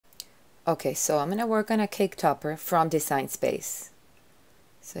Okay, so I'm gonna work on a cake topper from Design Space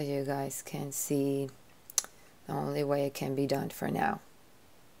so you guys can see the only way it can be done for now.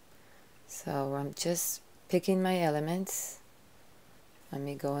 So I'm just picking my elements. Let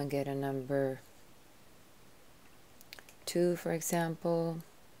me go and get a number 2, for example.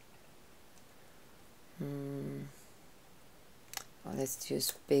 Well, let's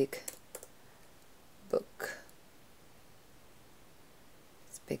use big book.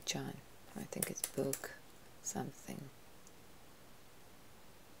 It's Big John. I think it's book something.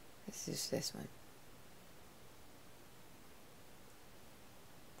 Let's use this one.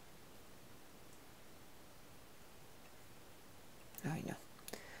 Oh, I know.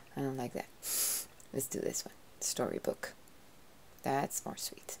 I don't like that. Let's do this one. Storybook. That's more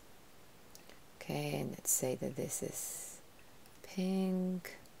sweet. Okay, and let's say that this is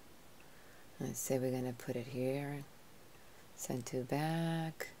pink. Let's say we're going to put it here. Send to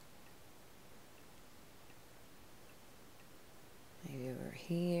back. Maybe over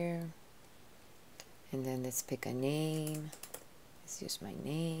here. And then let's pick a name. Let's use my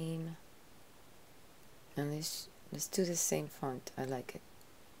name. And let's do the same font. I like it.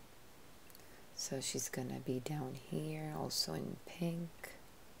 So she's gonna be down here, also in pink.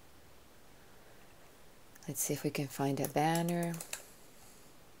 Let's see if we can find a banner.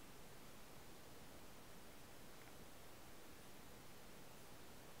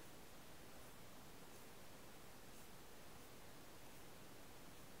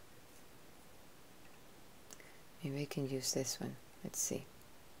 Maybe we can use this one. Let's see.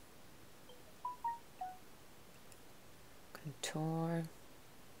 Contour.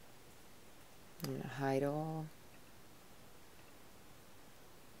 I'm gonna hide all.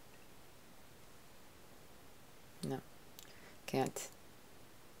 No, can't.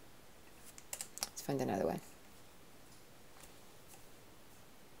 Let's find another one.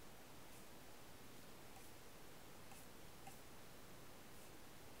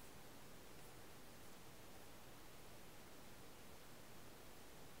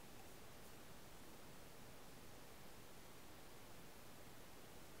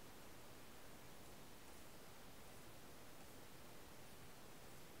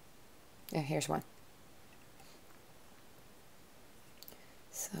 Yeah, here's one.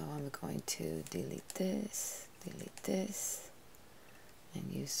 So I'm going to delete this, and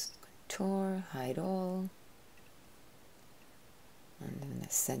use contour, hide all, and then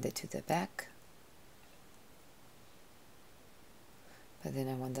send it to the back. But then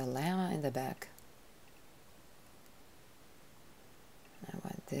I want the llama in the back. I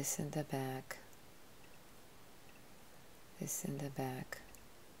want this in the back, this in the back.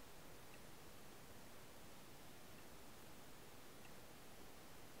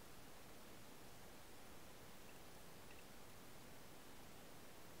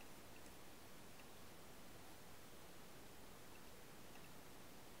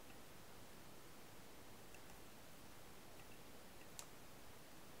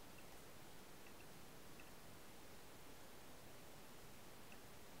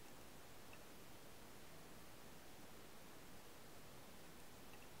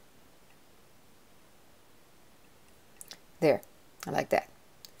 There, I like that.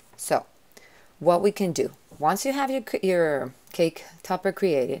 So, what we can do, once you have your cake topper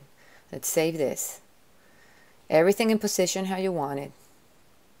created, let's save this. Everything in position how you want it.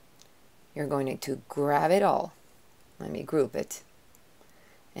 You're going to grab it all. Let me group it.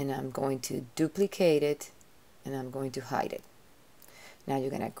 And I'm going to duplicate it, and I'm going to hide it. Now you're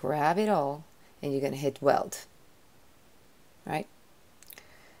going to grab it all, and you're going to hit Weld. Right?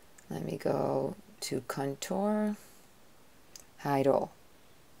 Let me go to Contour. Hide all.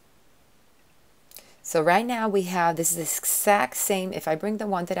 So right now we have, this is the exact same, if I bring the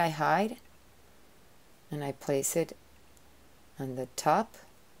one that I hide and I place it on the top,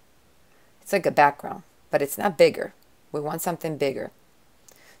 it's like a background, but it's not bigger. We want something bigger.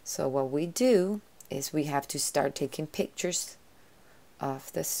 So what we do is we have to start taking pictures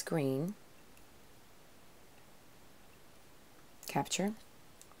of the screen. Capture.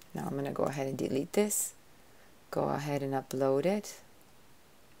 Now I'm going to go ahead and delete this. Go ahead and upload it.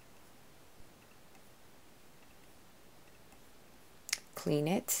 Clean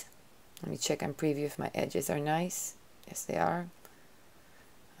it. Let me check and preview if my edges are nice. Yes, they are.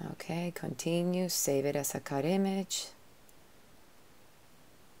 Okay, continue. Save it as a cut image.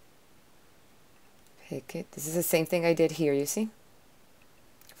 Pick it. This is the same thing I did here, you see?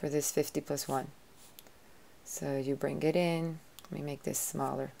 For this 50+1. So you bring it in. Let me make this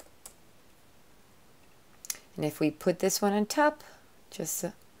smaller. And if we put this one on top, just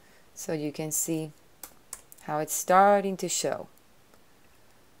so you can see how it's starting to show.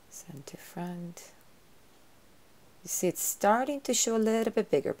 Center front. You see it's starting to show a little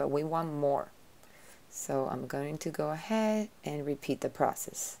bit bigger, but we want more. So I'm going to go ahead and repeat the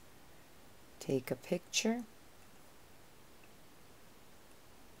process. Take a picture.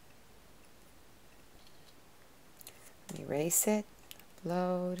 Erase it.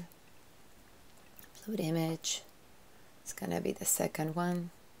 Upload. Upload image. It's going to be the second one.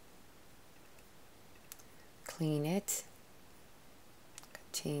 Clean it.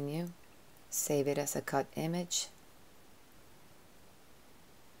 Continue. Save it as a cut image.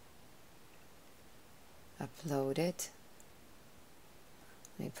 Upload it.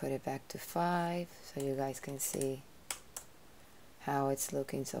 Let me put it back to 5 so you guys can see how it's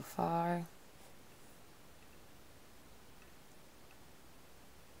looking so far.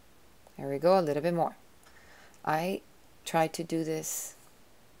 There we go, a little bit more. I tried to do this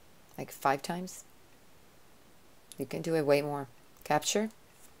like 5 times. You can do it way more. Capture.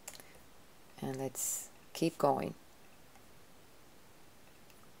 And let's keep going.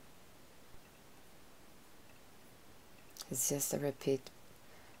 It's just a repeat.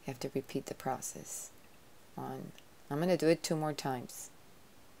 You have to repeat the process. I'm going to do it 2 more times.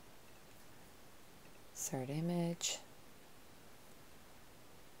 Insert image.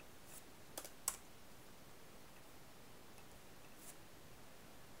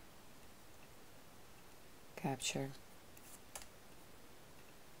 Capture.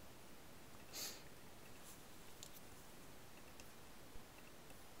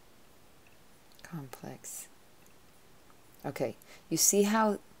 Complex. Okay, you see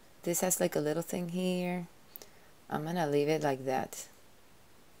how this has like a little thing here? I'm gonna leave it like that.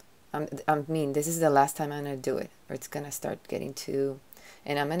 I mean, this is the last time I'm gonna do it, or it's gonna start getting too,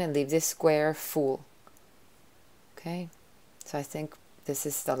 and I'm gonna leave this square full. Okay, so I think this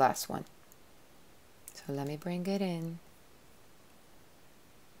is the last one. So let me bring it in.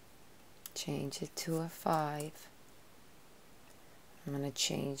 Change it to a 5. I'm gonna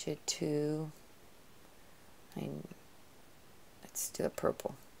change it to, let's do a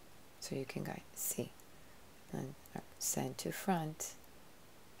purple so you can guys see. And send to front.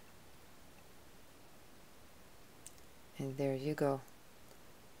 And there you go.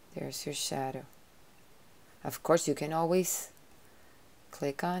 There's your shadow. Of course, you can always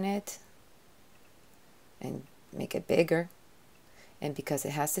click on it and make it bigger. And because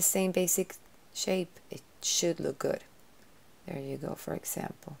it has the same basic shape, it should look good. There you go, for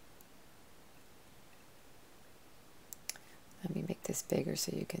example. Let me make this bigger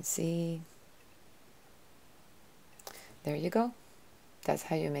so you can see. There you go. That's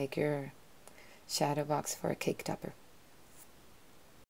how you make your shadow box for a cake topper.